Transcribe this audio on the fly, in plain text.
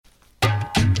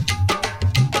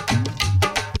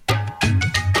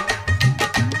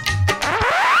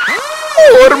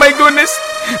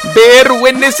bear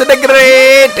witness to the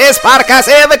greatest podcast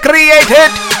ever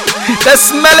created, The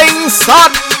Smelling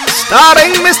Salt,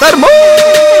 starring Mr.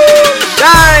 Moonshine.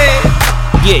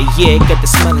 Yeah, get the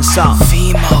smelling salt.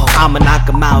 Fimo, I'ma knock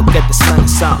him out, get the smelling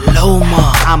salt.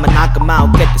 Loma, I'ma knock him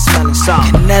out, get the smelling salt.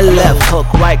 Canelo, Left hook,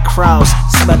 right cross,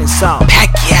 smelling salt.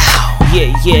 Pacquiao, Yeah,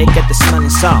 get the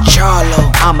smelling salt. Charlo,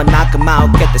 I'ma knock him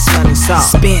out, get the smelling salt.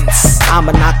 Spence,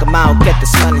 I'ma knock him out, get the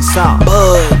smelling salt.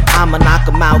 Bud, I'ma knock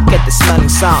him out, get the smelling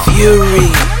salt. Fury,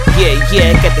 Yeah,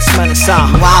 get the smelling salt.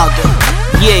 Wilder,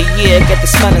 Yeah, get the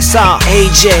smelling salt.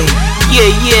 AJ,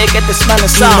 Yeah, get the smelling you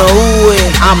salt. know who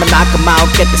it, I'ma knock him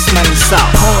out, get the smelling salt.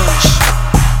 Punch,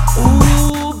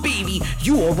 Ooh, baby,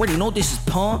 you already know this is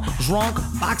Pun Drunk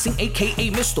Boxing, aka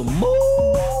Mr.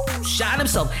 Moonshine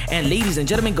himself. And ladies and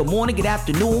gentlemen, good morning, good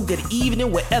afternoon, good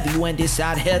evening, wherever you on this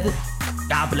side of heaven.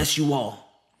 God bless you all.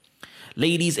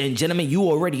 Ladies and gentlemen, you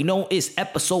already know it's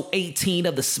episode 18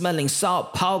 of the Smelling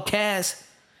Salt podcast.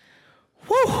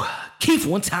 Woo! Keith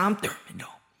One Time Thurman, though.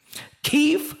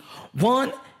 Keith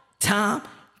One Time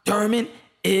Thurman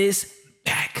is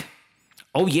back.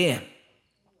 Oh, yeah.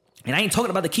 And I ain't talking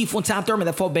about the Keith One Time Thurman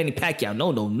that fought Manny Pacquiao.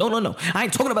 No. I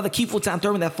ain't talking about the Keith One Time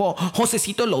Thurman that fought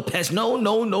Josecito Lopez. No.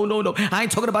 I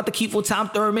ain't talking about the Keith One Time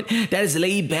Thurman that is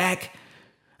laid back.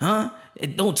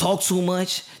 It don't talk too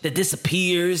much, that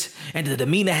disappears, and the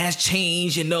demeanor has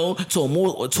changed, to a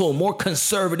more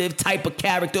conservative type of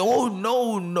character. Oh,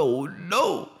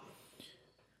 no.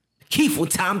 Keith One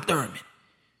Time Thurman.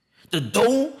 The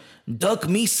Don't Duck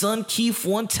Me Son Keith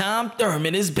One Time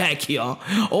Thurman is back, y'all.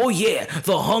 Oh, yeah,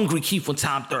 the hungry Keith One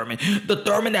Time Thurman. The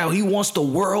Thurman that he wants the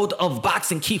world of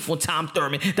boxing Keith One Time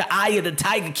Thurman. The eye of the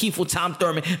tiger Keith One Time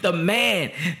Thurman. The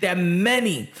man that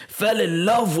many fell in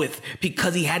love with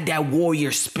because he had that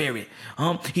warrior spirit.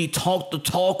 He talked the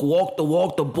talk, walked the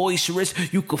walk, the boisterous.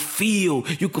 You could feel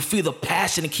the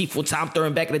passion in Keith One Time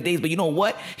Thurman back in the days. But you know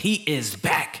what? He is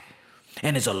back.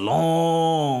 And it's a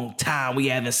long time we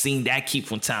haven't seen that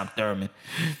Keith One Time Thurman.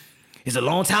 It's a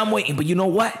long time waiting, but you know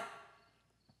what?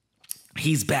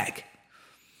 He's back.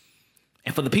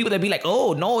 And for the people that be like,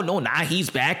 oh, no, nah, he's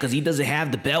back because he doesn't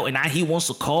have the belt and now he wants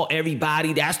to call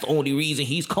everybody. That's the only reason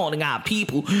he's calling out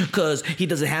people, because he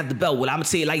doesn't have the belt. Well, I'm going to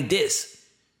say it like this.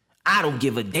 I don't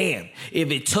give a damn. If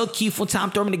it took Keith One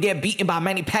Time Thurman to get beaten by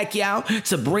Manny Pacquiao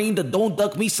to bring the Don't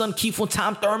Duck Me Son Keith One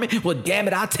Time Thurman, well, damn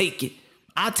it, I'll take it.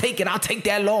 I'll take it. I'll take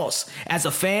that loss. As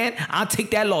a fan, I'll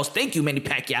take that loss. Thank you, Manny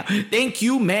Pacquiao. Thank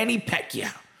you, Manny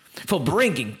Pacquiao, for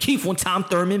bringing Keith One Time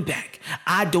Thurman back.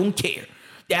 I don't care.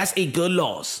 That's a good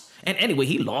loss. And anyway,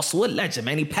 he lost to a legend,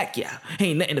 Manny Pacquiao.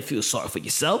 Ain't nothing to feel sorry for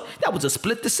yourself. That was a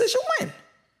split decision win.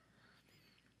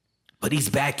 But he's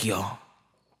back, y'all.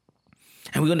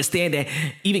 And we understand that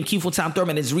even Keith One Time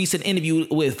Thurman, in his recent interview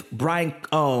with Brian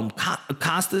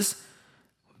Costas,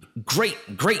 great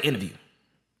interview.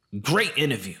 Great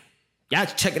interview. Y'all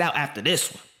check it out after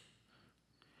this one.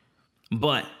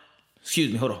 But,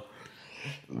 excuse me, hold on.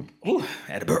 Ooh,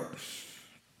 I had a burp.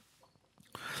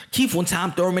 Keith One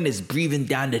Time Thurman is breathing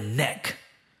down the neck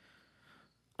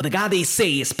of the guy they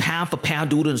say is pound for pound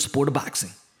dude in the sport of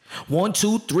boxing. 1,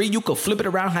 2, 3, you can flip it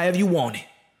around however you want it.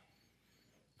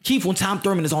 Keith One Time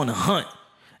Thurman is on the hunt.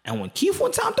 And when Keith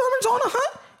One Time Thurman's on the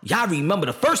hunt, y'all remember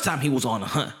the first time he was on the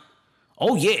hunt.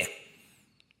 Oh, yeah.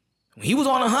 When he was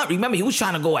on the hunt, remember, he was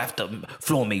trying to go after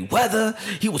Floyd Mayweather.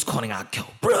 He was calling out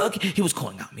Kell Brook. He was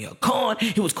calling out Mia Khan.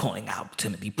 He was calling out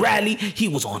Timothy Bradley. He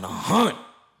was on the hunt.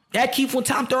 That Keith One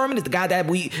Time Thurman is the guy that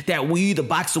we, the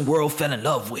boxing world, fell in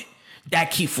love with.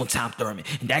 That Keith One Time Thurman.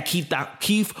 And that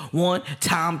Keith One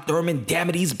Time Thurman, damn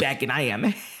it, he's back, and I am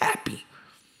happy.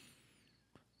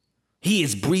 He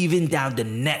is breathing down the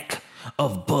neck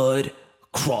of Bud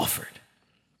Crawford.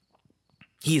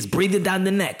 He is breathing down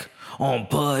the neck on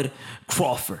Bud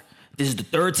Crawford. This is the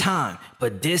third time,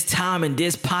 but this time in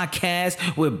this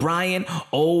podcast with Brian,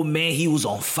 oh man, he was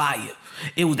on fire.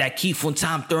 It was that Keith One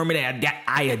Time Thurman that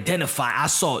I identified. I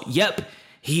saw, yep,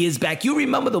 he is back. You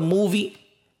remember the movie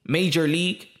Major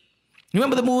League? You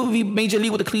remember the movie Major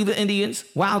League with the Cleveland Indians?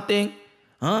 Wild Thing?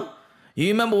 Huh? You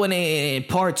remember when in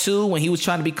part 2, when he was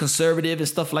trying to be conservative and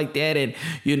stuff like that, and,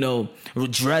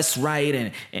 dress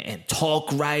right and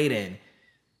talk right,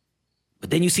 but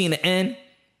then you see in the end,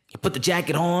 he put the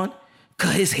jacket on,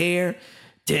 cut his hair.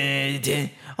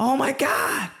 Oh my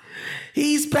God,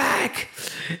 he's back.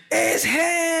 It's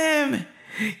him.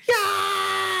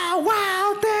 Yeah,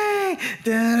 Wild Thing.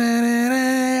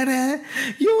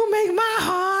 You make my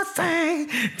heart sing.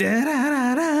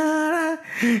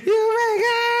 You make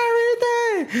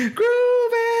everything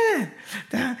grooving.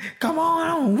 Come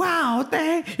on, Wild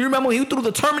Thing. You remember when he threw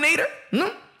the Terminator?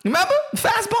 Remember?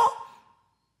 Fastball?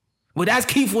 Well, that's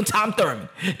Keith One Time Thurman.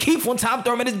 Keith One Time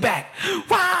Thurman is back.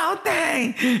 Wild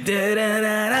thing.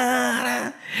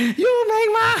 Da-da-da-da-da. You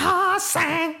make my heart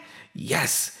sing.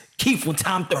 Yes, Keith One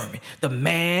Time Thurman. The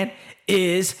man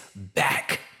is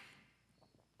back.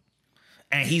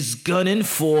 And he's gunning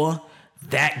for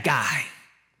that guy.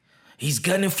 He's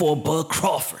gunning for Bud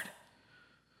Crawford.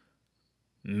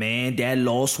 Man, that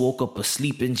loss woke up a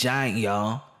sleeping giant,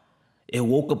 y'all. It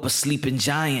woke up a sleeping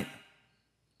giant.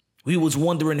 We was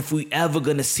wondering if we ever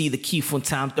gonna see the Keith One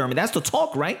Time Thurman. That's the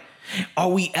talk, right? Are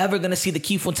we ever gonna see the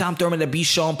Keith One Time Thurman that beat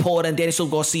Sean Porter and Danny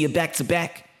Garcia back to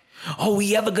back? Are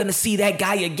we ever gonna see that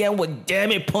guy again? Well,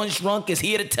 damn it, Punch Drunk is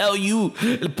here to tell you.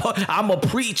 I'ma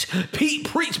preach. Pete,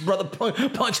 preach, brother.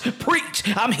 Punch, preach.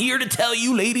 I'm here to tell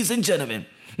you, ladies and gentlemen.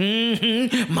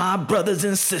 My brothers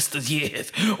and sisters,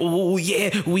 yes. Oh,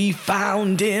 yeah, we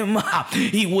found him.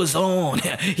 He was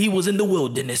in the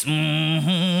wilderness.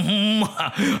 And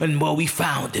well, we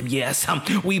found him, yes.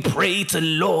 We prayed to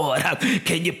Lord.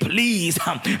 Can you please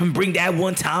bring that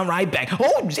one time right back?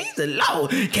 Oh, Jesus, Lord,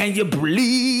 can you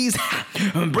please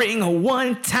bring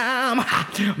one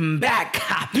time back?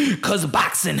 Cause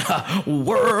boxing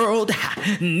world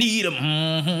need him.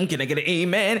 Can I get an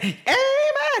amen? Amen.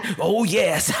 Oh,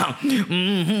 yes.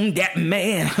 That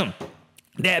man.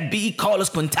 That B. Carlos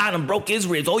Quintana broke his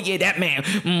ribs. Oh, yeah, that man.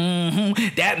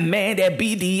 That man, that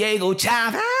B. Diego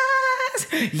Chavez.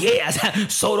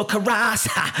 Yes. Soto Carras.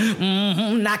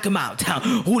 Knock him out.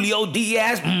 Julio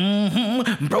Diaz.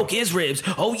 Broke his ribs.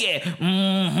 Oh, yeah.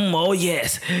 Oh,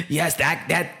 yes. Yes,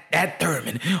 that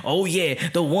Thurman. Oh, yeah.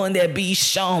 The one that beat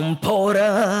Sean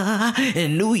Porter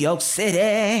in New York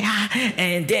City.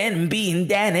 And then beating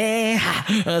Danny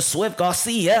Swift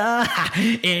Garcia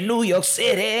in New York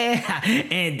City.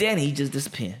 And then he just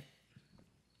disappeared.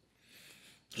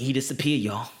 He disappeared,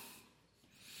 y'all.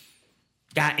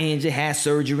 Got injured, had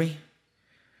surgery.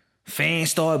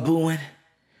 Fans started booing.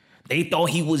 They thought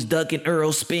he was ducking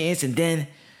Earl Spence. And then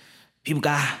people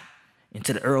got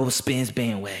into the Earl Spence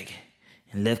bandwagon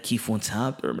and left Keith One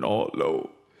Time Thurman all low.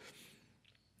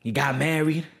 He got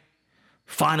married.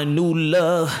 Found a new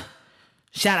love.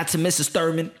 Shout out to Mrs.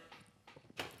 Thurman.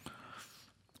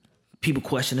 People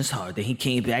question his heart. Then he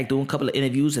came back doing a couple of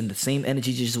interviews and the same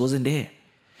energy just wasn't there.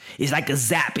 It's like a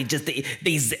zap. It just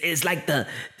it's like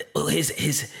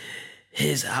his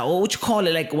what you call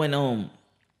it, like when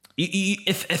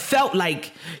it felt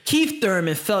like Keith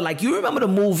Thurman felt like, you remember the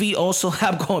movie also?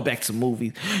 I'm going back to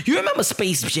movies. You remember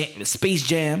Space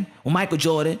Jam with Michael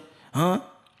Jordan, and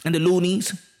the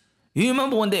Loonies? You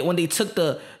remember when they took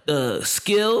the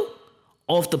skill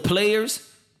off the players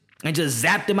and just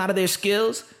zapped them out of their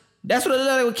skills? That's what it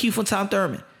looked like with Keith One Time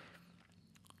Thurman.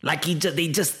 Like they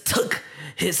just took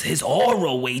his aura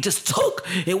away. Just took.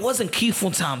 It wasn't Keith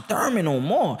One Time Thurman no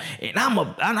more. And I'm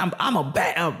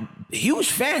a huge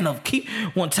fan of Keith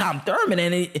One Time Thurman,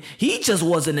 and he just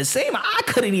wasn't the same. I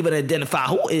couldn't even identify,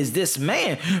 who is this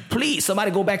man? Please,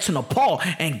 somebody go back to Nepal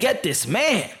and get this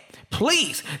man.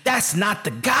 Please, that's not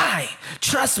the guy.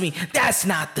 Trust me, that's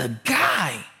not the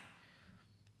guy.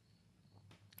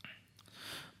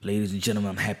 Ladies and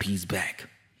gentlemen, I'm happy he's back.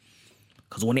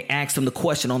 Because when they asked him the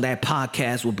question on that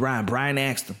podcast with Brian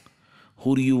asked him,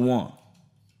 who do you want?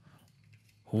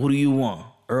 Who do you want?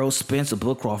 Earl Spence or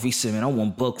Bud Crawford? He said, man, I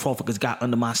want Bud Crawford because got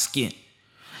under my skin.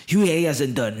 He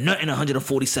hasn't done nothing in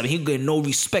 147. He get no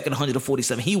respect in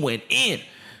 147. He went in.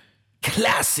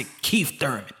 Classic Keith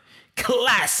Thurman.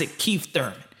 Classic Keith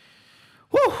Thurman.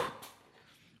 Woo!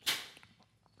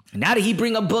 Now that he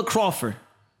bring up Bud Crawford,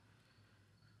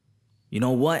 you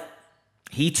know what?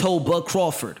 He told Bud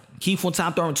Crawford, Keith One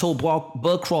Time Thurman told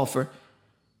Bud Crawford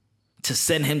to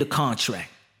send him the contract.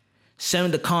 Send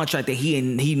him the contract that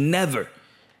he never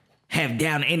have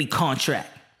down any contract.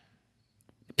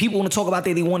 People want to talk about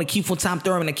that. They want to Keith One Time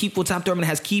Thurman, and Keith One Time Thurman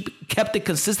has kept it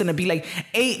consistent and be like,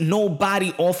 ain't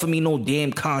nobody offer me no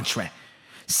damn contract.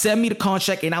 Send me the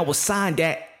contract and I will sign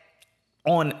that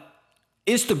on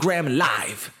Instagram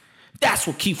Live. That's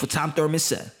what Keith One Time Thurman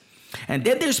said. And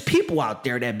then there's people out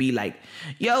there that be like,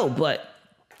 yo, but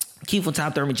Keith One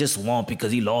Time Thurman just won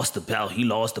because he lost the belt. He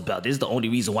lost the belt. This is the only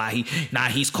reason why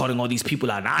he's calling all these people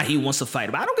out. He wants to fight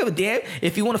him. I don't give a damn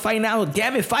if you want to fight now.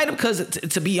 Damn it, fight him, because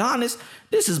to be honest,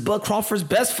 this is Bud Crawford's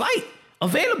best fight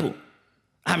available.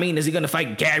 I mean, is he going to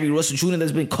fight Gary Russell Jr.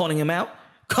 that's been calling him out?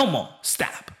 Come on,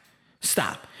 stop.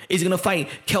 Is he going to fight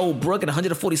Kell Brook at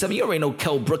 147? You already know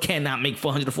Kell Brook cannot make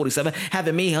 147.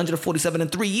 Haven't made 147 in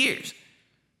 3 years.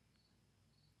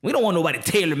 We don't want nobody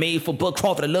tailor-made for Bud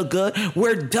Crawford to look good.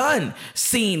 We're done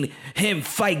seeing him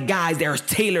fight guys that are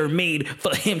tailor-made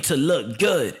for him to look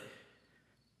good.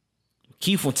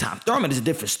 Keith Thurman is a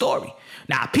different story.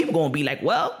 Now, people going to be like,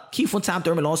 well, Keith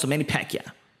Thurman lost to Manny Pacquiao.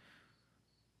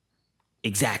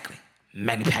 Exactly.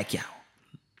 Manny Pacquiao.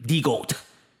 The GOAT.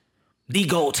 The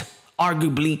GOAT.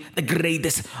 Arguably the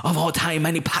greatest of all time,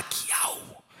 Manny Pacquiao.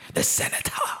 The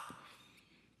senator.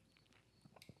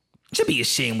 Should be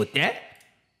ashamed with that.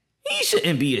 He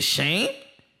shouldn't be ashamed.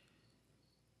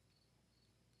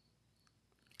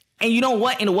 And you know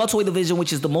what? In the welterweight division,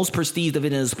 which is the most prestige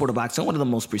division in the sport of boxing, one of the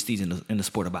most prestige in the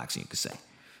sport of boxing, you could say.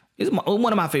 It's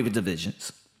one of my favorite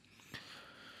divisions.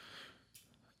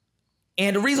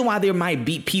 And the reason why there might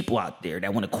be people out there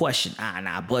that want to question,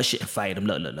 Bud shouldn't fight him.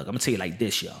 Look. I'm going to tell you like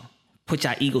this, y'all. Put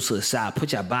your egos to the side.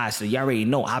 Put your bias to the side. Y'all already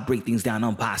know I break things down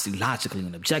unbiasedly, logically,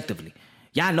 and objectively.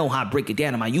 Y'all know how I break it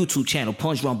down on my YouTube channel,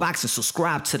 Punch Drunk Boxing.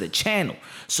 Subscribe to the channel.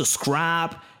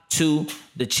 Subscribe to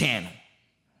the channel.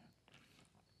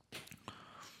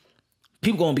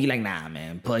 People gonna be like, nah,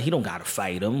 man, but he don't gotta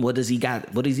fight him. What does he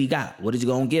got? What is he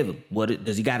gonna give him?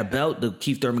 Does he got a belt? Does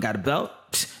Keith Thurman got a belt?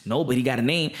 No, but he got a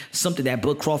name. Something that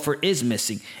Bud Crawford is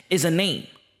missing is a name.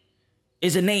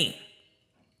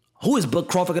 Who is Bud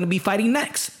Crawford gonna be fighting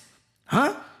next?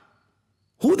 Huh?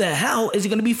 Who the hell is he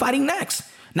gonna be fighting next?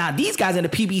 Now, these guys in the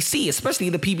PBC, especially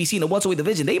in the PBC in the welterweight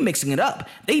division, they mixing it up.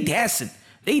 They dancing.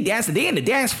 They in the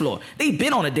dance floor. They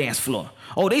been on the dance floor.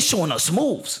 Oh, they showing us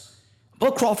moves.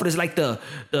 Bud Crawford is like the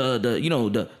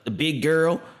big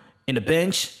girl in the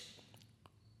bench,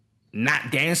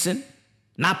 not dancing,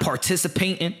 not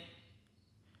participating,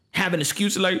 having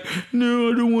excuses like,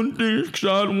 no, I don't want to dance because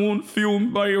I don't want to feel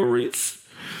embarrassed.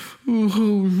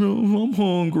 I'm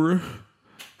hungry.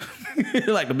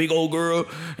 Like the big old girl,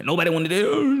 and nobody wanted to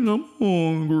dance. I'm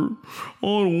hungry. I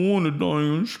don't want to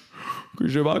dance.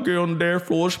 Because if I get on the dance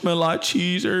floor, it smell like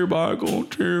cheese, everybody gonna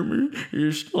tell me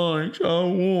it stinks. I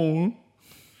won't.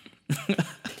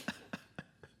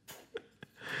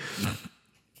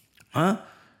 Huh?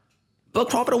 Bud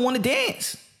Crawford don't want to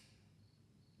dance.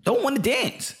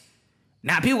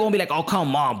 Now people gonna be like, oh,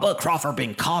 come on, Bud Crawford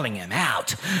been calling him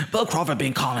out. Bud Crawford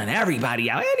been calling everybody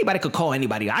out. Anybody could call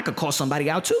anybody out. I could call somebody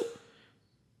out too.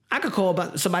 I could call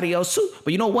about somebody else too.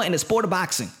 But you know what? In the sport of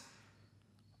boxing,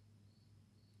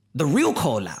 the real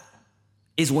call out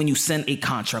is when you send a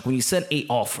contract, when you send a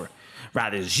offer.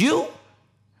 Rather it's you,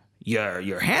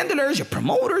 your handlers, your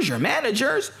promoters, your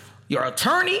managers, your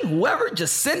attorney, whoever,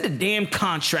 just send a damn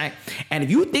contract. And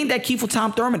if you think that Keith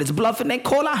Thurman is bluffing, then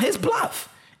call out his bluff.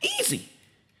 Easy.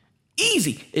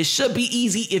 It should be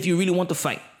easy if you really want to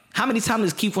fight. How many times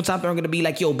is Keith Thurman going to be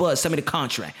like, yo, Bud, send me the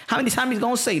contract? How many times he's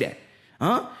going to say that?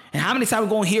 Huh? And how many times we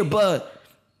going to hear Bud?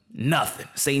 Nothing.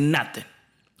 Say nothing.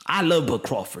 I love Bud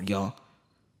Crawford, y'all.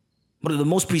 One of the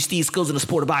most prestige skills in the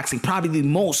sport of boxing. Probably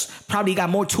got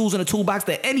more tools in the toolbox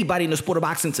than anybody in the sport of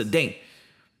boxing today.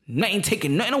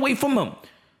 Taking nothing away from him.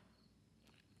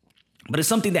 But it's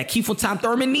something that Keith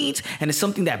Thurman needs, and it's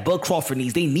something that Bud Crawford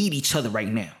needs. They need each other right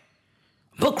now.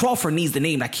 Bud Crawford needs the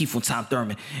name like Keith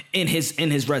Thurman in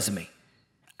his resume.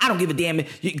 I don't give a damn.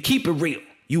 Keep it real.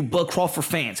 You Bud Crawford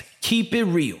fans, keep it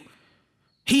real.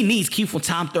 He needs Keith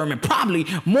Thurman probably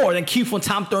more than Keith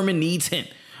Thurman needs him.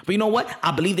 But you know what?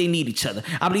 I believe they need each other.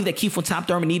 I believe that Keith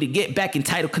Thurman need to get back in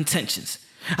title contentions.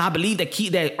 I believe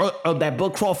that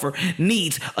Bud Crawford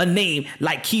needs a name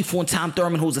like Keith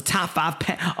Thurman, who's a top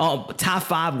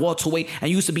five welterweight and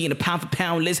used to be in the pound for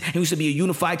pound list and used to be a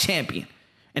unified champion.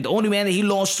 And the only man that he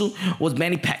lost to was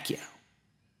Manny Pacquiao.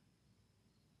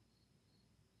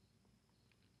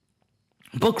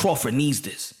 Bud Crawford needs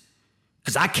this.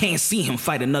 Because I can't see him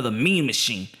fight another mean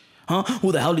machine. Huh?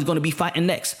 Who the hell is going to be fighting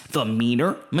next? The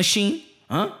meaner machine?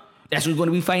 Huh? That's who's going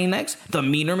to be fighting next? The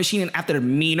meaner machine. And after the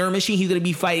meaner machine, he's going to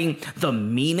be fighting the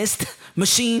meanest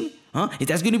machine? Huh? Is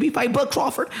that going to be fighting Bud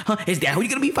Crawford? Huh? Is that who you're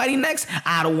going to be fighting next?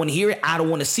 I don't want to hear it. I don't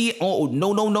want to see it. Oh, no.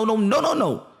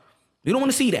 You don't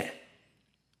want to see that.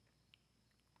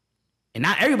 And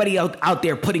not everybody out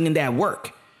there putting in that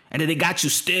work. And then they got you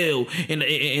still in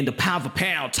the pound for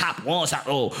pound, top one,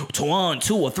 to 1,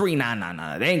 2, or 3.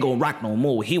 Nah. They ain't gonna rock no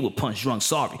more. We're here with Punch Drunk.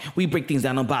 Sorry. We break things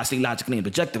down unbiasedly, logically, and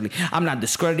objectively. I'm not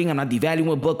discrediting, I'm not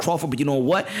devaluing Bud Crawford, but you know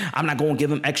what? I'm not gonna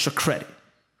give him extra credit.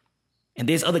 And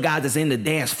there's other guys that's in the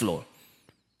dance floor.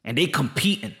 And they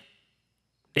competing.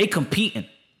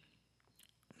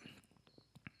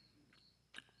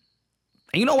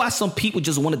 And you know why some people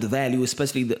just wanted to value,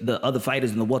 especially the other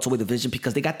fighters in the welterweight division?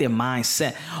 Because they got their mind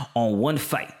set on one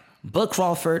fight. Bud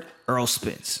Crawford, Errol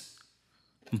Spence.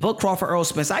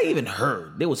 I even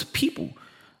heard there was people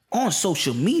on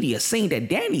social media saying that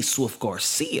Danny Swift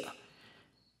Garcia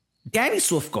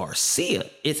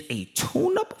is a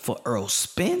tune-up for Errol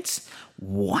Spence.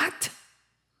 What?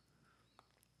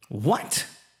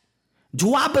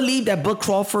 Do I believe that Bud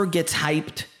Crawford gets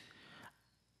hyped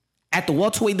at the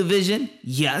welterweight division?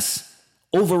 Yes.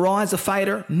 Overall as a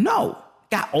fighter? No.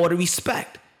 Got all the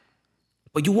respect.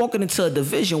 But you're walking into a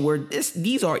division where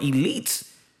these are elites.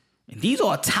 And these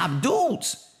are top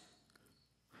dudes.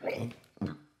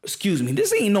 Excuse me.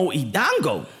 This ain't no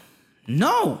Idango.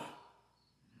 No.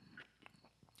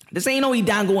 This ain't no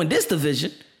Idango in this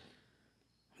division.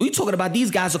 We talking about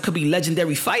these guys who could be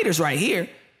legendary fighters right here.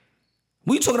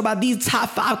 We talking about these top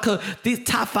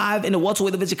five in the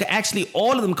welterweight division could actually,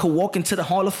 all of them could walk into the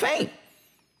Hall of Fame.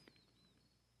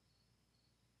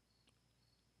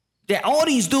 That all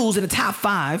these dudes in the top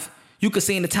 5, you could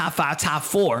say in the top 5, top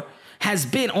 4, has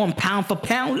been on pound for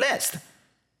pound list.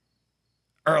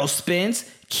 Earl Spence,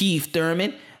 Keith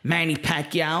Thurman, Manny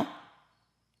Pacquiao.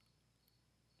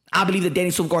 I believe that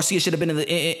Danny Silva Garcia should have been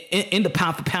in the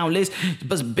pound for pound list,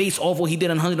 but based off what he did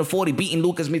in 140, beating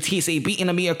Lucas Matisse, beating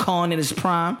Amir Khan in his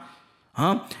prime,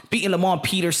 beating Lamar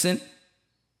Peterson.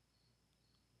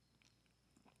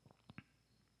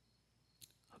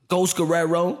 Ghost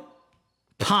Guerrero.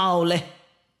 Paul.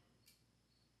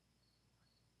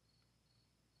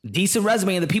 Decent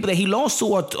resume, and the people that he lost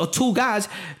to are two guys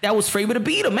that was favored to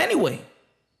beat him anyway.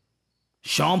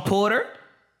 Sean Porter,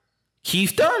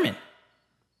 Keith Thurman.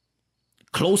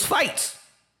 Close fights.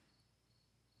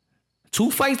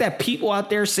 2 fights that people out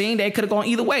there saying they could have gone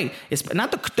either way. It's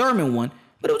not the Thurman one,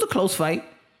 but it was a close fight.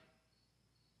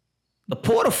 The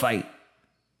Porter fight,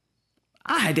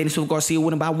 I had Danny Silva Garcia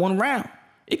winning by 1 round.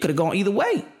 It could have gone either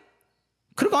way.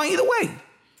 Could have gone either way.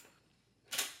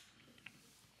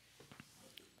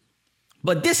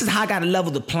 But this is how I got to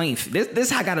level the playing field. This is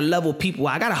how I got to level people.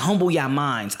 I got to humble your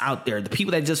minds out there. The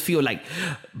people that just feel like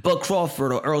Bud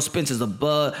Crawford or Earl Spence is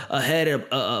head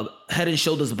and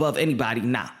shoulders above anybody.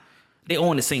 Nah, they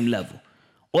on the same level.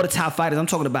 All the top fighters I'm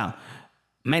talking about: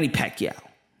 Manny Pacquiao,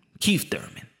 Keith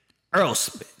Thurman, Earl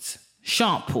Spence,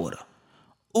 Sean Porter,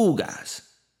 Ugas,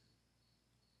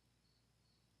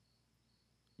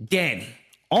 Danny.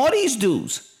 All these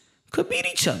dudes could beat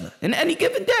each other in any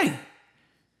given day.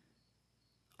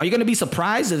 Are you going to be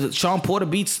surprised if Sean Porter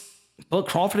beats Bud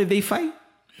Crawford if they fight?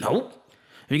 Nope.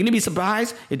 Are you going to be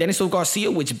surprised if Danny Silva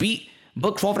Garcia, which beat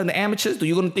Bud Crawford in the amateurs, do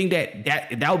you going to think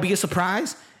that would be a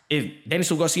surprise if Danny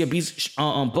Silva Garcia beats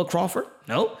Bud Crawford?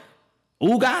 Nope.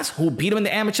 Ugas, who beat him in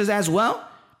the amateurs as well?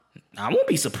 I won't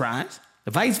be surprised.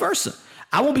 Vice versa.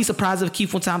 I won't be surprised if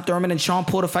Keith Thurman and Sean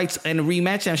Porter fights in a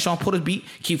rematch and Sean Porter beat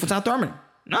Keith Thurman.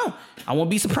 No, I won't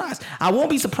be surprised. I won't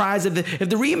be surprised if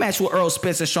the rematch with Earl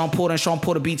Spence and Sean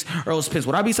Porter beats Earl Spence.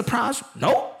 Would I be surprised?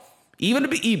 No. Even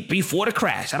before the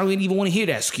crash. I don't even want to hear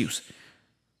that excuse.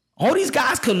 All these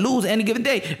guys could lose any given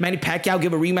day. Manny Pacquiao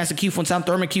give a rematch to Keith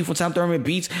Thurman. Keith Thurman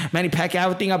beats Manny Pacquiao. I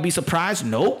would think I'd be surprised.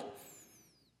 Nope.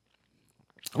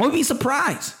 I won't be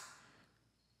surprised.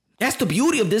 That's the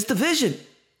beauty of this division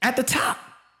at the top.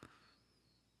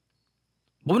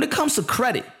 But when it comes to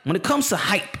credit, when it comes to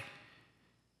hype,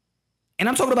 and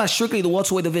I'm talking about strictly the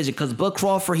welterweight division, because Bud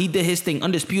Crawford, he did his thing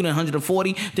undisputed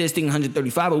 140, did his thing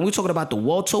 135. But when we're talking about the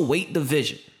welterweight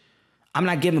division, I'm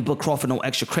not giving Bud Crawford no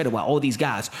extra credit while all these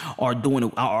guys are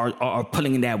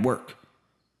putting in that work.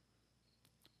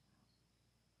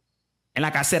 And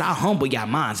like I said, I'll humble y'all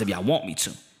minds if y'all want me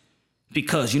to.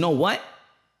 Because you know what?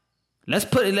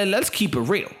 Let's keep it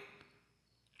real.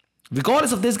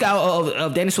 Regardless of this guy,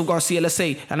 of Danny Silva Garcia, let's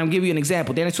say, and I'm giving you an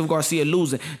example, Danny Silva Garcia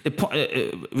losing,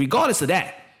 regardless of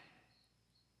that,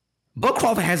 Bud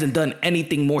Crawford hasn't done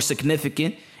anything more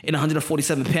significant in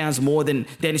 147 pounds more than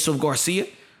Danny Silva Garcia.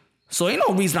 So ain't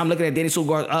no reason I'm looking at Danny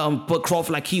Silva, Bud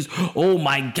Crawford like he's, oh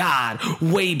my God,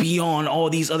 way beyond all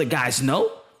these other guys.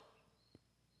 No.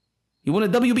 You won a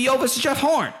WBO versus Jeff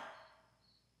Horn.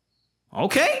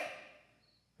 Okay.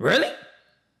 Really?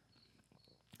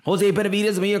 Jose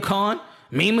Benavidez, Amir Khan,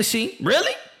 Mean Machine.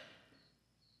 Really?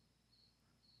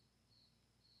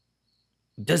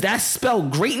 Does that spell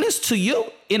greatness to you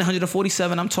in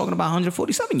 147? I'm talking about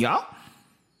 147, y'all.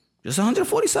 Just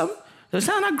 147. Does it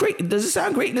sound like great? Does it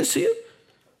sound greatness to you?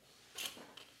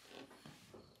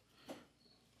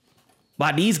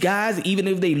 By these guys, even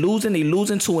if they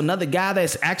losing to another guy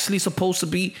that's actually supposed to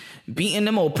be beating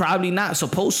them, or probably not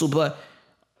supposed to, but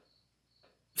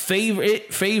favorite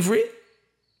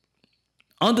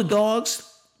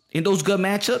underdogs in those good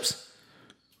matchups.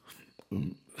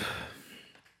 I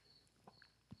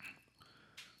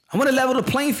want to level the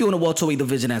playing field in the welterweight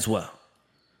division as well.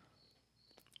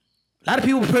 A lot of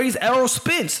people praise Errol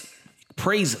Spence.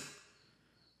 Praise him.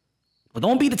 But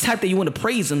don't be the type that you want to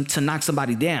praise him to knock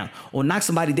somebody down, or knock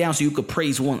somebody down so you could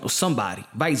praise one or somebody.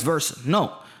 Vice versa.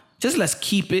 No. Just let's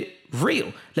keep it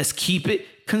real. Let's keep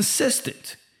it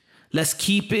consistent. Let's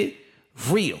keep it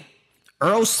Real.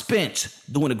 Earl Spence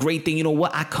doing a great thing. You know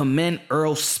what? I commend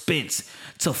Earl Spence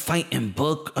to fighting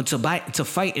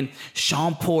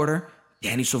Sean Porter,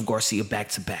 Danny Swift Garcia back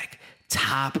to back.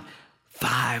 Top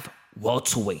 5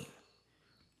 welterweight.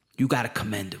 You gotta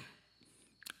commend him.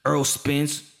 Earl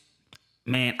Spence,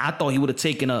 man, I thought he would have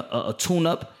taken a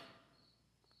tune-up.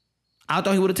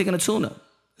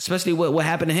 Especially what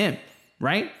happened to him,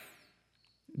 right?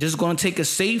 Just gonna take a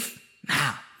safe?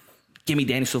 Nah. Give me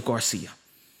Danny Swift Garcia.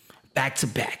 Back to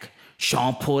back.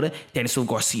 Sean Porter, Danny Swift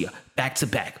Garcia. Back to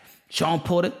back. Sean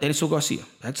Porter, Danny Swift Garcia.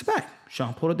 Back to back.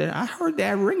 Sean Porter, I heard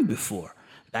that ring before.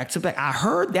 Back to back. I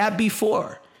heard that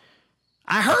before,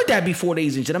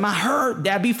 ladies and gentlemen. I heard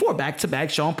that before. Back to back.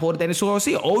 Sean Porter, Danny Swift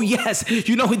Garcia. Oh, yes.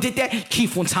 You know who did that?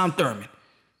 Keith Thurman.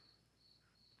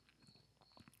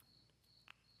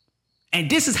 And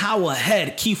this is how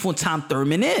ahead Keith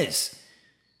Thurman is.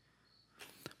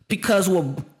 Because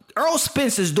what Earl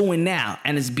Spence is doing now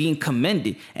and is being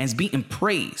commended and is being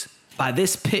praised by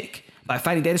this pick, by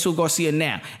fighting Danny Swift Garcia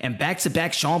now, and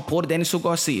back-to-back Sean Porter, Danny Swift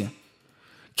Garcia.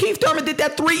 Keith Thurman did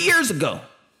that 3 years ago.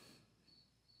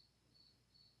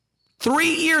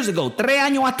 3 years ago. 3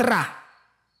 años atrás.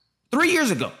 3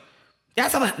 years ago.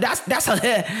 That's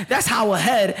how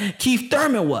ahead Keith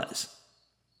Thurman was.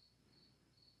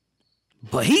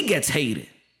 But he gets hated.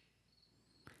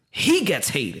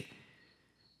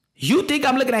 You think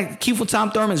I'm looking at Keith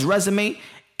Thurman's resume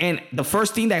and the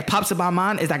first thing that pops in my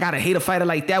mind is I gotta hate a fighter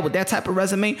like that with that type of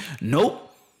resume? Nope.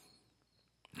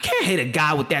 Can't hate a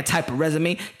guy with that type of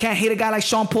resume. Can't hate a guy like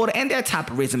Sean Porter and that type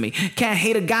of resume. Can't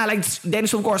hate a guy like Danny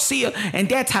Swift Garcia and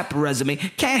that type of resume.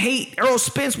 Can't hate Earl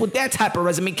Spence with that type of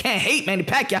resume. Can't hate Manny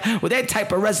Pacquiao with that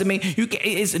type of resume.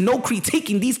 It's no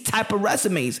critiquing these type of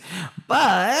resumes.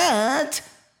 But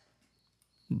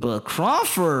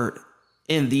Crawford,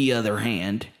 in the other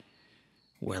hand,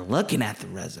 we're looking at the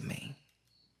resume.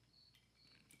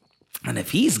 And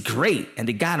if he's great and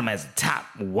they got him as a top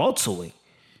welterweight,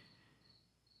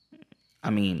 I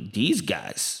mean, these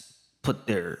guys put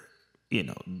their,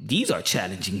 these are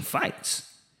challenging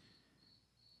fights.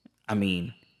 I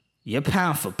mean, you're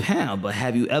pound for pound, but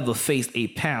have you ever faced a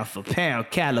pound for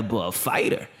pound caliber of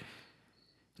fighter?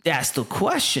 That's the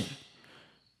question.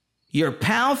 You're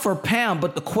pound for pound,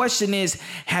 but the question is,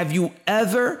 have you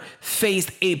ever faced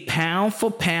a pound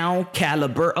for pound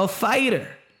caliber of fighter?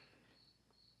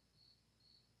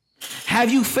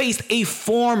 Have you faced a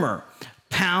former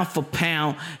pound for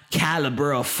pound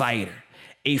caliber of fighter?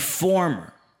 A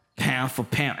former pound for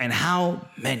pound. And how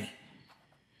many?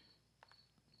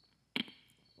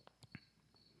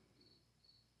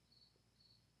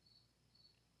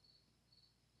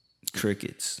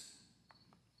 Crickets.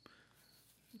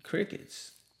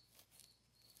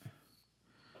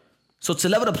 So to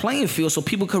level the playing field so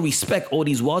people could respect all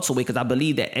these welterweights, because I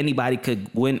believe that anybody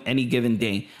could win any given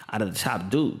day out of the top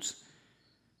dudes.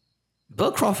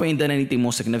 Bud Crawford ain't done anything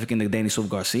more significant than Danny Swift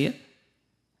Garcia.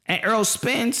 And Earl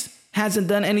Spence hasn't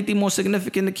done anything more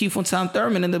significant than Keith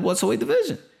Thurman in the welterweight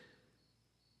division.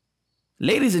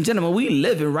 Ladies and gentlemen, we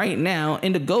living right now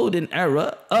in the golden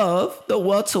era of the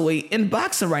welterweight in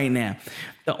boxing right now.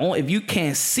 If you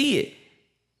can't see it,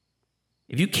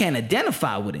 if you can't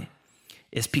identify with it,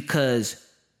 it's because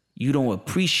you don't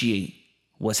appreciate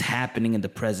what's happening in the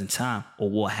present time or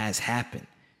what has happened.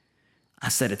 I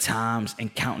said it times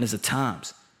and countless of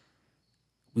times.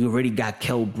 We already got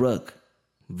Kell Brook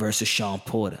versus Sean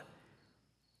Porter.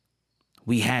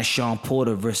 We had Sean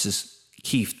Porter versus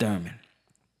Keith Thurman.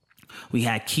 We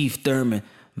had Keith Thurman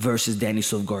versus Danny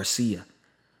Swift Garcia.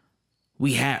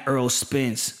 We had Earl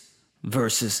Spence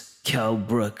versus Kell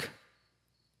Brook.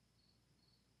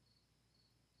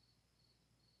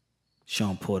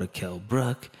 Sean Porter, Kell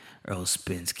Brook. Earl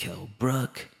Spence, Kell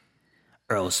Brook.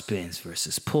 Earl Spence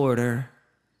versus Porter.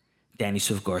 Danny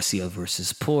Swift Garcia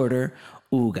versus Porter.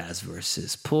 Ugas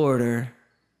versus Porter.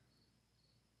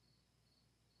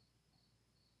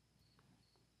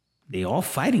 They all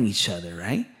fighting each other,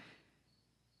 right?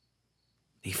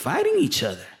 They fighting each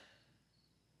other.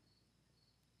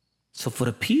 So for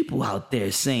the people out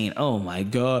there saying, oh my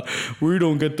God, we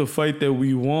don't get the fight that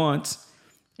we want,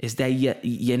 is that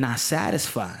you're not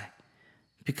satisfied.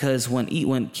 Because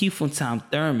when Keith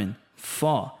Thurman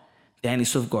fought Danny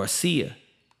Swift Garcia,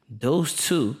 those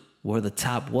two were the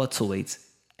top welterweights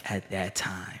at that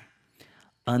time.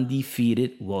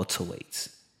 Undefeated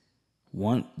welterweights.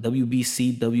 One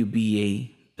WBC, WBA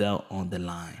belt on the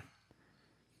line.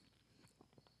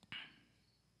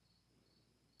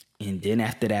 And then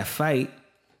after that fight,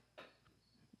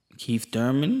 Keith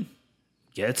Thurman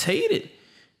gets hated,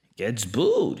 gets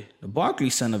booed. The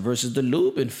Barclays Center versus the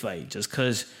Lubin fight, just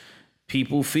because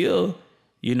people feel,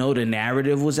 You know, the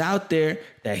narrative was out there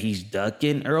that he's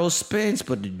ducking Earl Spence,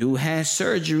 but the dude had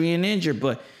surgery and injured.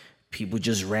 But people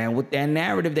just ran with that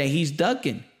narrative that he's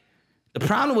ducking. The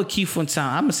problem with Keith Thurman,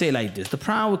 I'm going to say it like this. The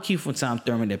problem with Keith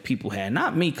Thurman that people had,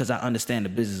 not me because I understand the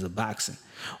business of boxing,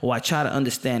 or I try to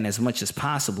understand as much as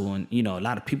possible. And, you know, a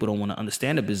lot of people don't want to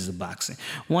understand the business of boxing.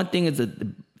 One thing is that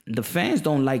the fans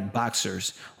don't like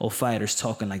boxers or fighters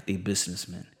talking like they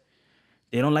businessmen.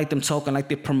 They don't like them talking like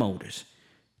they're promoters.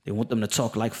 They want them to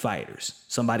talk like fighters.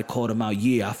 Somebody called them out,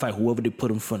 yeah, I fight whoever they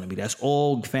put in front of me. That's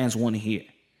all fans want to hear.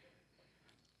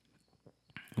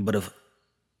 But if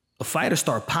a fighter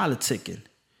start politicking,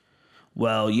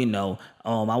 well, you know,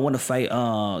 I want to fight,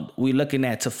 we're looking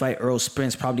at to fight Earl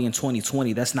Spence probably in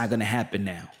 2020. That's not going to happen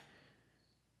now.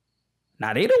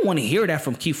 Now, they don't want to hear that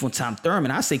from Keith Thurman.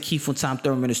 I say Keith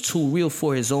Thurman is too real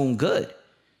for his own good.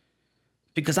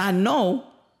 Because I know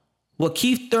what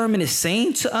Keith Thurman is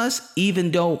saying to us,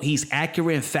 even though he's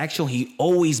accurate and factual, he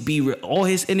always be real. All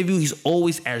his interviews, he's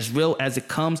always as real as it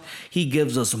comes. He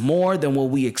gives us more than what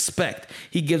we expect.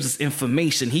 He gives us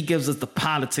information. He gives us the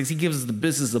politics. He gives us the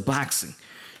business of boxing.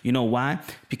 You know why?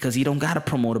 Because he don't got a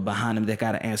promoter behind him that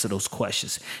got to answer those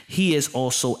questions. He is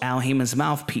also Al Haymon's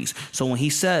mouthpiece. So when he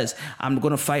says, I'm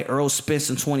going to fight Earl Spence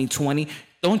in 2020,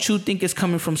 don't you think it's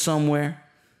coming from somewhere?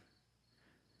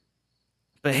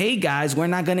 But hey, guys, we're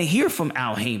not going to hear from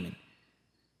Al Haymon.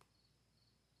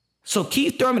 So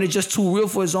Keith Thurman is just too real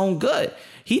for his own good.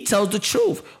 He tells the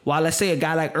truth. While let's say a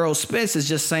guy like Earl Spence is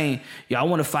just saying, "Yo, I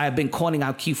want to fight." I've been calling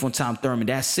out Keith Thurman.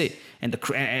 That's it. And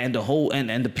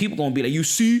the people gonna be like, "You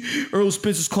see, Earl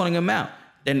Spence is calling him out."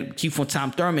 Then Keith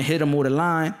Thurman hit him with a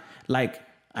line like,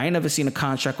 "I ain't never seen a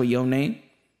contract with your name.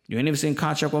 You ain't never seen a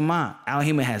contract with mine. Al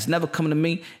Haymon has never come to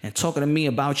me and talking to me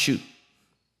about you."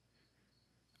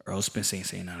 Earl Spence ain't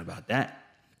saying nothing about that.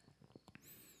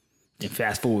 Then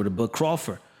fast forward to Bud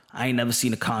Crawford. I ain't never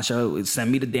seen a contract.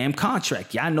 Send me the damn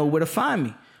contract. Y'all know where to find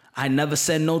me. I never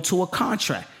said no to a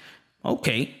contract.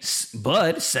 Okay,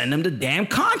 Bud, send him the damn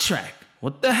contract.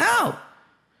 What the hell?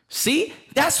 See,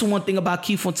 that's one thing about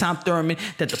Keith Thurman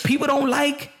that the people don't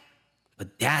like,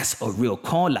 but that's a real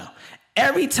call out.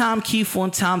 Every time Keith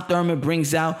Thurman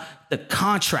brings out the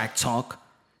contract talk,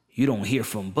 you don't hear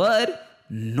from Bud,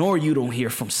 nor you don't hear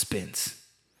from Spence.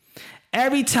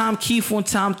 Every time Keith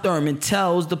Thurman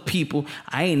tells the people,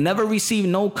 I ain't never received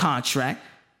no contract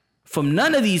from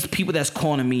none of these people that's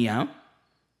calling me out.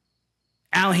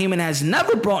 Al Haymon has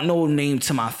never brought no name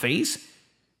to my face.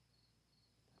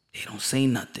 They don't say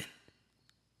nothing.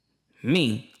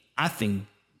 Me, I think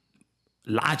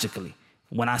logically,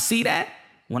 when I see that,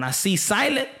 when I see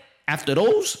silent after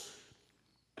those,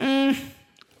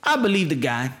 I believe the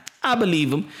guy. I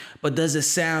believe him. But does it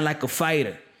sound like a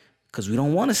fighter? Because we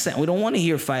don't want to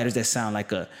hear fighters that sound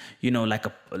like a,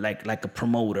 like a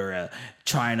promoter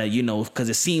trying to, because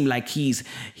it seemed like he's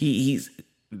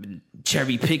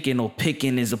cherry picking or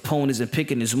picking his opponents and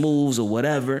picking his moves or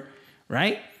whatever,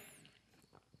 right?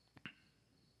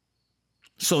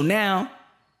 So now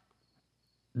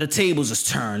the tables is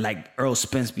turned, like Earl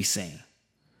Spence be saying.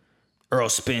 Earl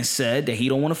Spence said that he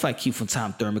don't want to fight Keith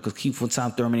Thurman because Keith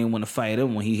Thurman didn't want to fight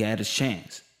him when he had his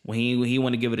chance, when he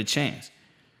wanted to give it a chance.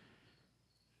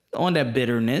 On that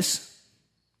bitterness,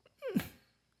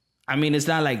 I mean, it's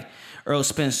not like Earl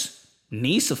Spence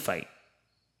needs to fight.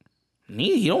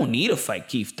 He don't need to fight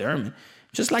Keith Thurman.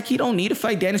 Just like he don't need to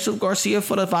fight Daniel Garcia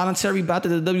for the voluntary bout that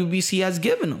the WBC has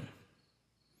given him.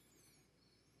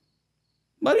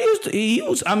 But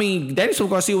Daniel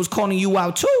Garcia was calling you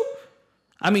out too.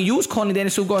 I mean, you was calling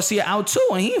Daniel Garcia out too,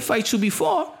 and he didn't fight you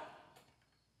before.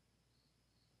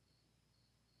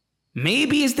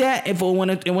 Maybe it's that,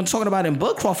 when talking about in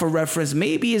Bud Crawford reference,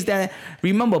 maybe is that,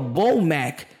 remember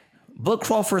Mac, Bud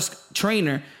Crawford's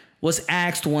trainer, was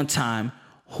asked one time,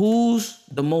 who's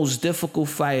the most difficult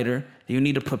fighter that you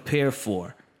need to prepare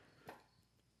for?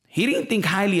 He didn't think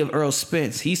highly of Earl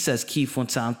Spence. He says Keith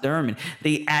Thurman.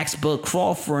 They asked Bud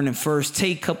Crawford in the first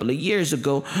take a couple of years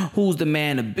ago, who's the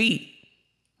man to beat?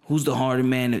 Who's the harder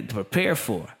man to prepare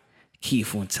for? Keith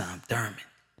Thurman.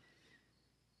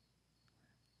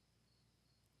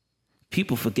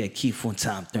 People forget Keith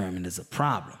Thurman is a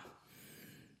problem.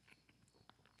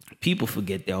 People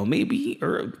forget that. Or maybe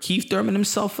Keith Thurman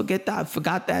himself forgot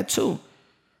that too.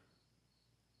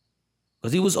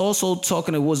 Because he was also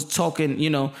talking,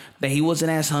 that he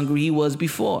wasn't as hungry he was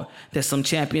before. That some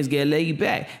champions get laid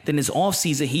back. Then his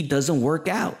offseason, he doesn't work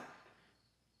out.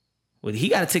 Well, he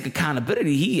got to take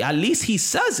accountability. At least he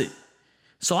says it.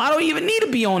 So I don't even need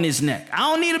to be on his neck. I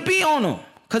don't need to be on him.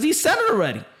 Because he said it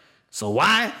already. So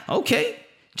why? Okay.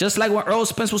 Just like when Earl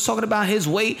Spence was talking about his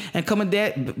weight and coming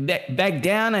back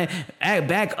down and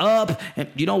back up. And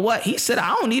you know what? He said,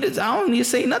 I don't need to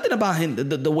say nothing about him,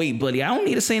 the weight buddy. I don't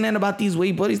need to say nothing about these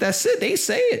weight buddies. That's it. They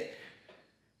say it.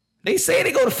 They say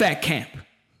they go to fat camp.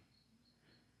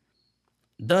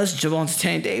 Does Gervonta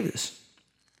Tank Davis.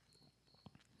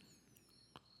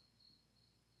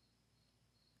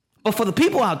 But for the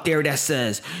people out there that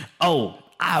says, oh,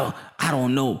 I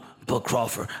don't know, Bud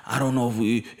Crawford. I don't know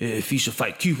if he should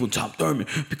fight Keith and Tom Thurman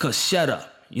because shut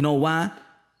up. You know why?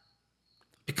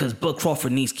 Because Bud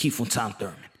Crawford needs Keith and Tom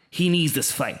Thurman. He needs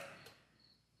this fight.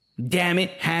 Damn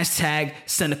it, hashtag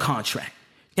send a contract.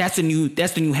 That's the new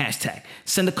hashtag.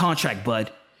 Send the contract,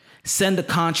 Bud. Send the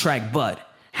contract, Bud.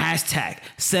 Hashtag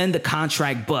send the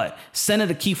contract, Bud. Send it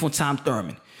to Keith and Tom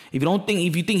Thurman. If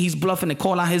you think he's bluffing, and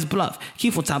call out his bluff.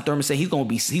 Keith and Tom Thurman said he's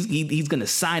gonna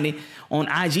sign it on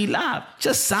IG Live.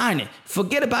 Just sign it.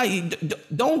 Forget about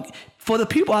it. Don't, for the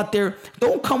people out there,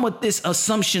 don't come with this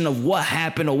assumption of what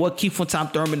happened or what Keith and Tom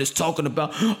Thurman is talking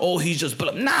about. Oh, he's just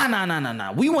bluffing.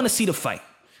 Nah. We want to see the fight.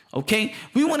 Okay?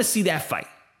 We want to see that fight.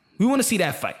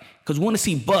 Because we want to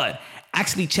see Bud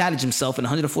actually challenge himself in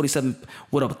 147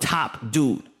 with a top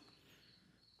dude.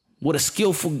 With a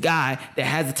skillful guy that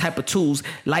has the type of tools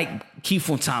like Keith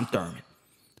and Tom Thurman.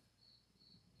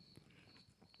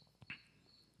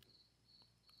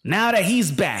 Now that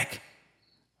he's back,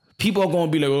 people are going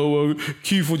to be like, oh, well,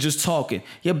 Keith was just talking.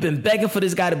 You've been begging for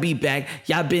this guy to be back.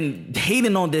 Y'all been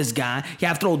hating on this guy.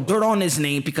 Y'all throw dirt on his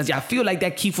name because y'all feel like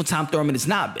that Keith and Tom Thurman is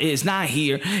not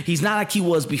here. He's not like he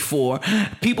was before.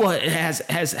 People has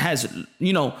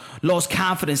lost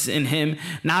confidence in him.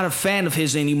 Not a fan of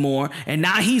his anymore. And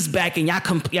now he's back and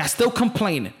y'all still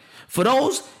complaining. For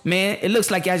those, man, it looks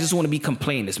like y'all just want to be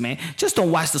complainers, man. Just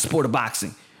don't watch the sport of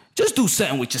boxing. Just do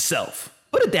something with yourself.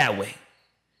 Put it that way.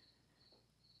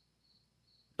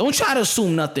 Don't try to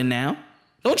assume nothing now.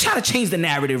 Don't try to change the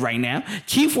narrative right now.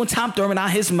 Keith, when Tom Thurman out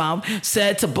his mouth,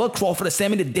 said to Bud Crawford to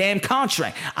send me the damn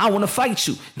contract. I want to fight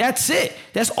you. That's it.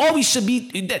 That's all we should be.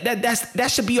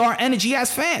 That should be our energy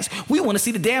as fans. We want to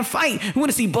see the damn fight. We want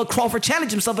to see Bud Crawford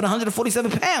challenge himself at 147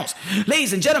 pounds.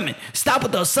 Ladies and gentlemen, stop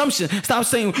with the assumption. Stop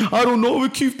saying, I don't know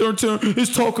if Keith Thurman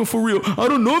is talking for real. I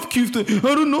don't know if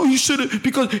I don't know he should have,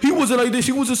 because he wasn't like this.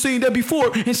 He wasn't saying that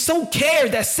before. And so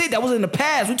cares. That's it. That was in the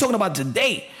past. We're talking about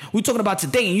today.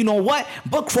 And you know what?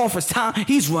 Bud Crawford's time,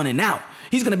 he's running out.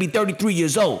 He's going to be 33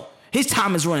 years old. His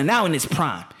time is running out in his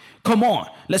prime. Come on.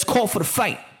 Let's call for the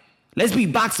fight. Let's be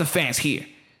boxing fans here.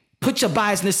 Put your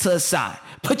biasness to the side.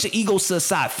 Put your egos to the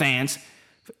side, fans.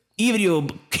 Either you're a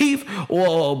Keith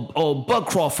or Bud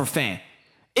Crawford fan.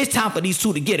 It's time for these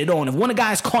two to get it on. If one of the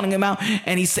guys calling him out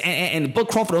and Bud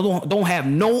Crawford don't have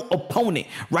no opponent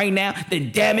right now,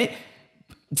 then damn it,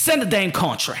 send the damn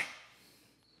contract.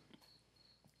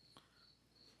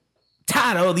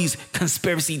 Tired of all these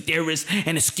conspiracy theorists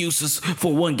and excuses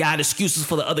for one guy, excuses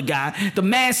for the other guy. The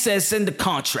man says send the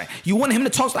contract. You want him to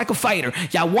talk like a fighter.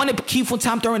 Y'all wanted Keith and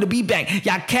Tom Thurman to be back.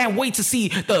 Y'all can't wait to see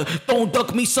the Don't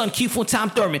Duck Me son Keith and Tom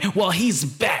Thurman. Well, he's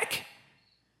back.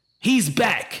 He's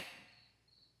back.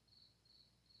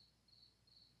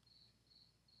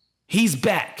 He's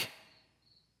back.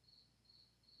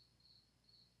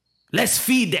 Let's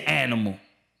feed the animal.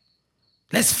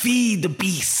 Let's feed the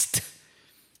beast.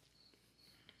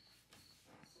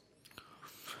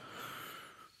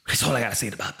 That's all I gotta say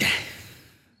about that.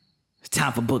 It's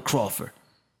time for Bud Crawford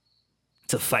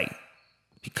to fight.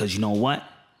 Because you know what?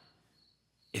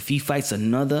 If he fights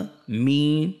another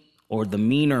mean or the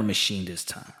meaner machine this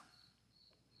time,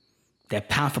 that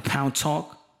pound for pound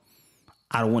talk,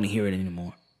 I don't want to hear it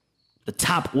anymore. The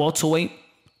top welterweight,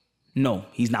 no,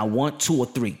 he's not 1, 2, or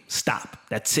 3. Stop.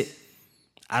 That's it.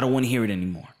 I don't want to hear it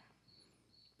anymore.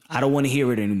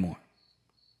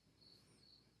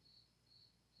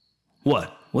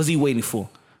 What? What's he waiting for?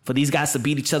 For these guys to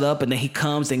beat each other up and then he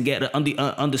comes and get an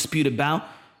undisputed bout?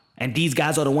 And these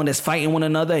guys are the one that's fighting one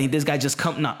another and this guy just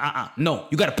come? No,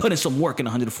 you got to put in some work in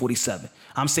 147.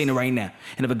 I'm saying it right now.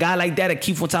 And if a guy like that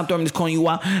Keith Tom Thurman is calling you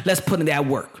out, let's put in that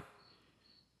work.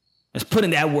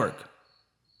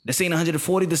 This ain't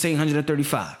 140, this ain't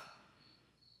 135.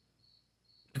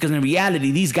 Because in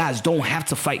reality, these guys don't have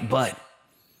to fight Bud.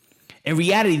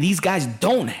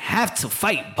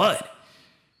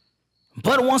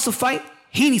 Bud wants to fight.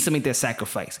 He needs to make that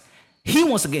sacrifice. He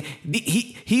wants to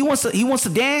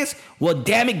dance. Well,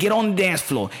 damn it, get on the dance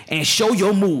floor and show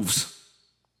your moves.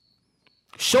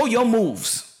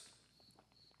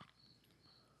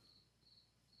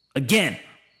 Again,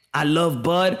 I love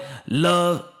Bud.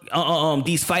 Love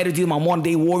these fighters. These are my modern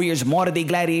day warriors, modern day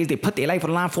gladiators. They put their life on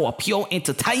the line for a pure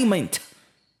entertainment.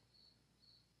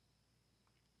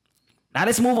 Now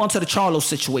let's move on to the Charlo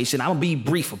situation. I'm going to be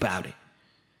brief about it.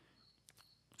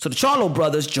 So the Charlo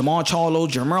brothers, Jamal Charlo,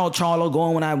 Jermel Charlo,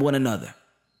 going at one another.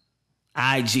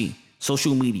 IG,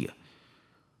 social media.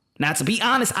 Now, to be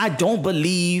honest, I don't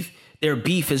believe their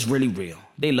beef is really real.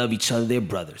 They love each other. They're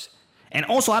brothers. And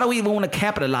also, I don't even want to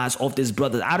capitalize off this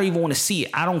brother. I don't even want to see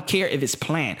it. I don't care if it's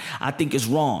planned. I think it's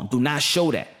wrong. Do not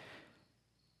show that.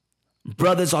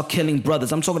 Brothers are killing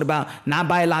brothers. I'm talking about not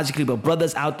biologically, but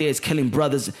brothers out there is killing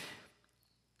brothers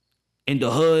in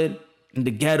the hood, in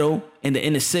the ghetto, in the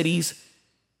inner cities.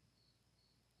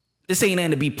 This ain't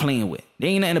nothing to be playing with. There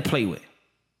ain't nothing to play with.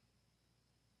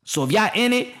 So if y'all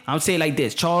in it, I'm saying like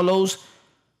this. Charlos,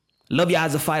 love y'all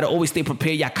as a fighter. Always stay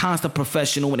prepared. Y'all constant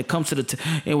professional when it comes to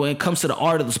the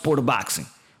art of the sport of boxing.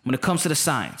 When it comes to the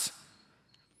science.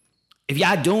 If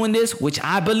y'all doing this, which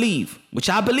I believe,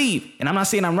 and I'm not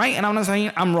saying I'm right and I'm not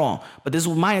saying I'm wrong, but this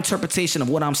is my interpretation of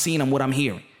what I'm seeing and what I'm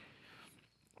hearing.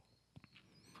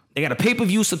 They got a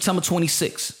pay-per-view September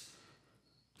 26th.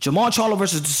 Jamal Charlo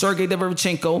versus Sergey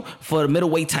Derevchenko for the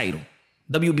middleweight title,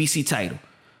 WBC title.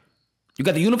 You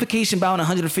got the unification bout in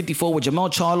 154 with Jamal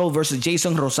Charlo versus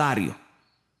Jason Rosario.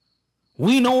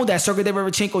 We know that Sergey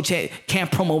Derevchenko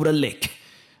can't promote a lick.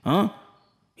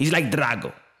 He's like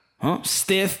Drago.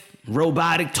 Stiff,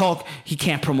 robotic talk. He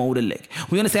can't promote a lick.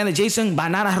 We understand that Jason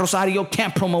Banana Rosario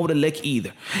can't promote a lick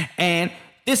either. And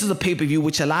this is a pay-per-view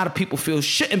which a lot of people feel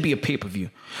shouldn't be a pay-per-view.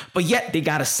 But yet they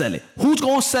got to sell it. Who's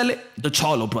going to sell it? The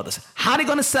Charlo brothers. How they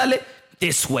going to sell it?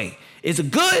 This way. Is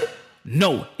it good?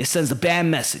 No. It sends a bad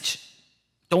message.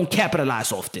 Don't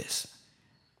capitalize off this.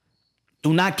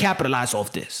 Do not capitalize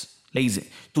off this. Lazy.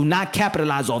 Do not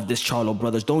capitalize off this, Charlo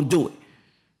brothers. Don't do it.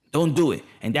 Don't do it.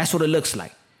 And that's what it looks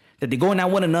like. That they're going at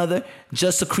one another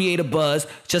just to create a buzz,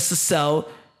 just to sell,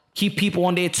 keep people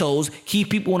on their toes, keep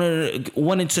people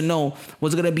wanting to know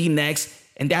what's going to be next.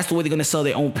 And that's the way they're going to sell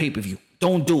their own pay-per-view.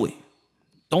 Don't do it.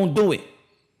 Don't do it.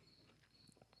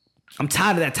 I'm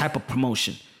tired of that type of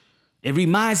promotion. It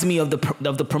reminds me of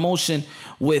the promotion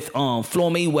with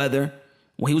Floyd Mayweather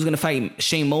when he was going to fight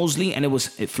Shane Mosley, and it was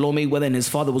Floyd Mayweather and his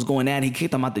father was going at it. He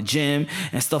kicked him out the gym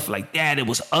and stuff like that. It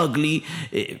was ugly.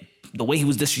 The way he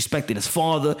was disrespecting his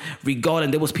father,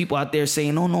 regarding, there was people out there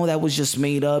saying, "Oh no, that was just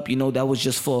made up. You know, that was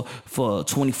just for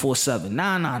 24/7."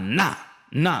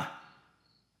 Nah.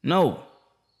 No.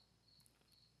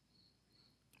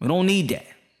 We don't need that.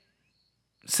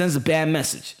 It sends a bad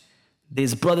message.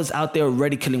 There's brothers out there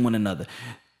already killing one another.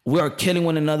 We are killing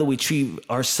one another. We treat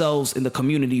ourselves in the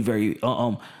community very,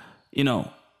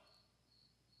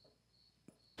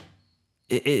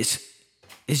 it's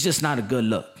just not a good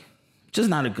look. Just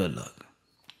not a good look.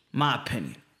 My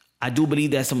opinion. I do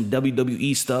believe that's some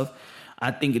WWE stuff.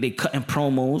 I think they cutting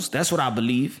promos. That's what I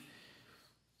believe.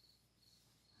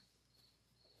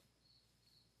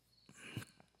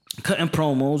 Cutting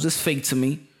promos. It's fake to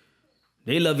me.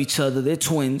 They love each other. They're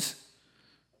twins.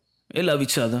 They love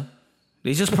each other.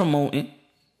 They just promoting.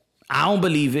 I don't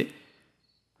believe it.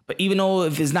 But even though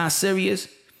if it's not serious,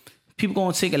 people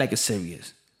gonna take it like it's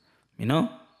serious. You know?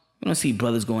 You don't see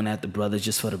brothers going after brothers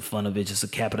just for the fun of it, just to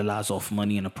capitalize off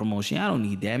money and a promotion. I don't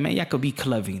need that, man. Y'all could be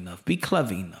clever enough. Be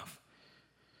clever enough.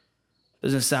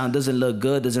 Doesn't look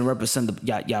good, doesn't represent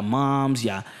your moms,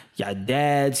 your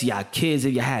dads, your kids,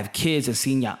 if you have kids, and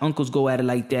seeing your uncles go at it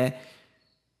like that.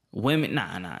 Women,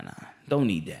 nah. Don't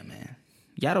need that, man.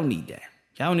 Y'all don't need that.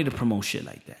 Y'all don't need to promote shit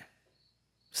like that.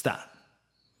 Stop.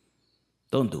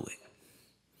 Don't do it.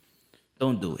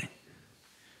 Don't do it.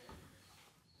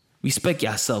 Respect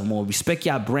yourself more. Respect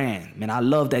your brand. Man, I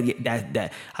love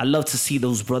that. I love to see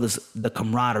those brothers, the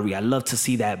camaraderie. I love to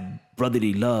see that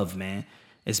brotherly love, man.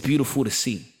 It's beautiful to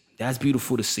see. That's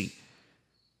beautiful to see.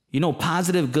 You know,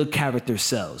 positive, good character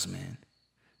sells, man.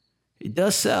 It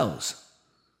does sells.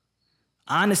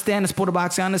 I understand the sport of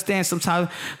boxing. I understand sometimes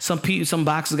some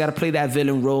boxers got to play that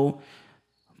villain role.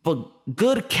 But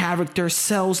good character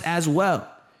sells as well.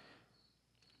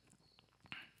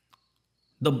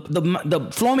 The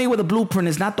Floyd Mayweather blueprint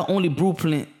is not the only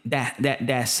blueprint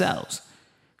that sells.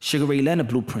 Sugar Ray Leonard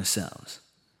blueprint sells.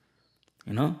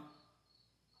 You know?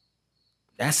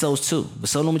 That sells too.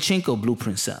 Vasyl Lomachenko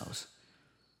blueprint sells.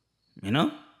 You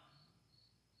know?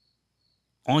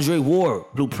 Andre Ward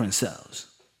blueprint sells.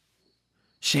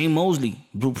 Shane Mosley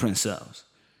blueprint sells.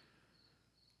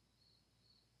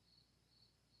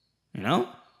 You know?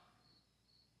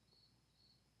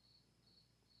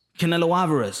 Canelo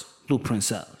Alvarez blueprint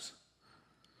sells.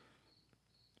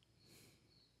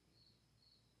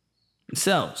 It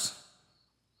sells.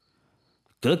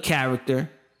 Good character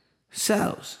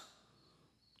sells.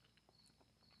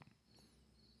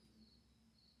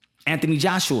 Anthony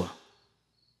Joshua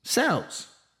sells.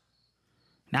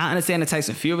 Now I understand the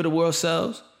Tyson Fury of the world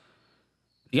sells.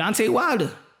 Deontay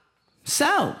Wilder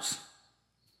sells.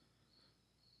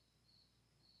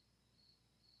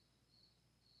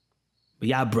 But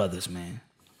y'all brothers, man,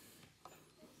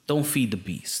 don't feed the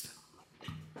beast.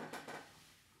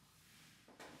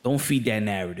 Don't feed that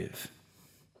narrative.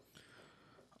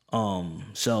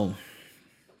 So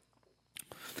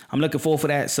I'm looking forward for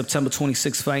that September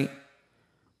 26th fight.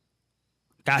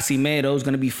 Casimiro is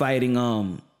gonna be fighting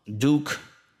Duke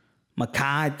Makai,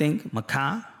 I think.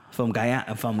 Makai from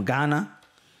Ghana.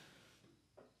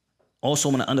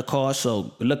 Also on the undercard,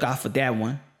 so look out for that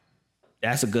one.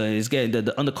 That's a good. It's getting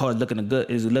the undercard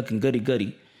looking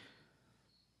goody.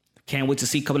 Can't wait to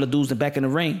see a couple of dudes back in the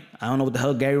ring. I don't know what the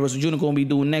hell Gary Russell Jr. gonna be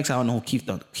doing next. I don't know who Keith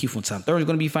Thurman is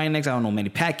gonna be fighting next. I don't know Manny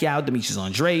Pacquiao, Demetrius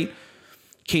Andrade,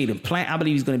 Caden Plant. I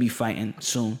believe he's gonna be fighting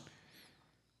soon.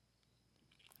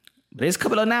 But there's a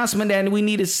couple of announcements that we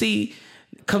need to see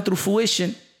come through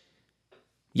fruition.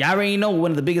 Y'all already know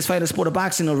one of the biggest fights in the sport of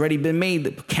boxing already been made.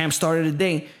 The camp started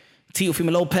today.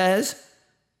 Teofimo Lopez,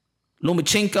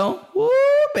 Lomachenko, woo,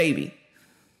 baby.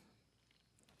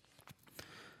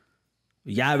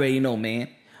 Y'all already know, man.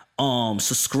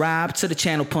 Subscribe to the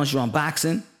channel Punch Drunk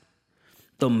Boxing.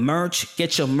 The merch,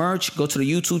 get your merch. Go to the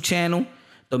YouTube channel.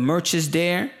 The merch is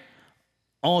there.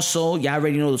 Also, y'all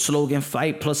already know the slogan: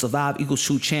 fight plus survive equals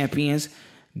true champions.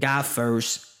 God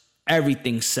first,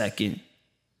 everything second.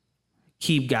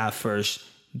 Keep God first.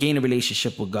 Gain a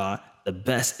relationship with God. The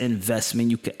best investment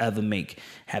you could ever make.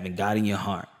 Having God in your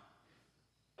heart.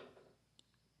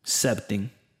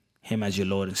 Accepting Him as your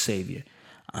Lord and Savior.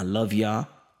 I love y'all.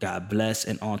 God bless.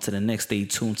 And on to the next. Stay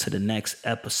tuned to the next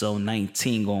episode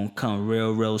 19. Gonna come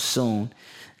real soon.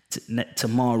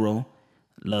 Tomorrow.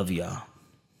 Love y'all.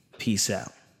 Peace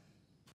out.